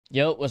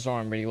Yo, what's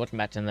wrong, everybody? Welcome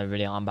back to another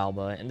video. I'm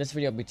Balboa. In this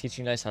video, I'll be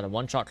teaching you guys how to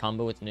one-shot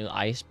combo with the new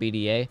Ice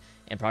BDA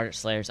and Project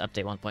Slayer's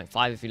update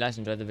 1.5. If you guys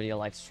enjoyed the video,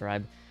 like,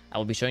 subscribe. I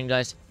will be showing you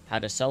guys how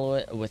to solo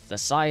it with the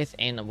scythe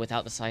and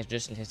without the scythe,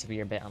 just in case if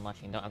you're a bit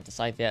unlucky and don't have the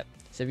scythe yet.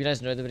 So if you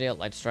guys enjoyed the video,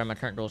 like, subscribe. My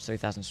current goal is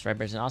 3,000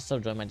 subscribers, and also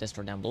join my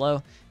Discord down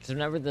below, because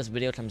whenever this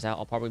video comes out,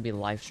 I'll probably be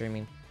live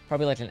streaming,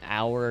 probably like an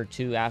hour or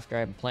two after.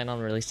 I plan on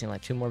releasing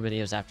like 2 more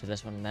videos after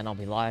this one, and then I'll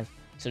be live.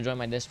 So join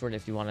my Discord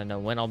if you want to know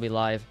when I'll be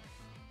live.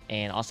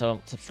 And also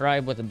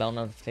subscribe with the bell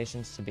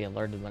notifications to be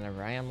alerted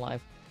whenever I am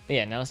live. But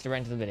yeah, now let's get right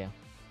into the video.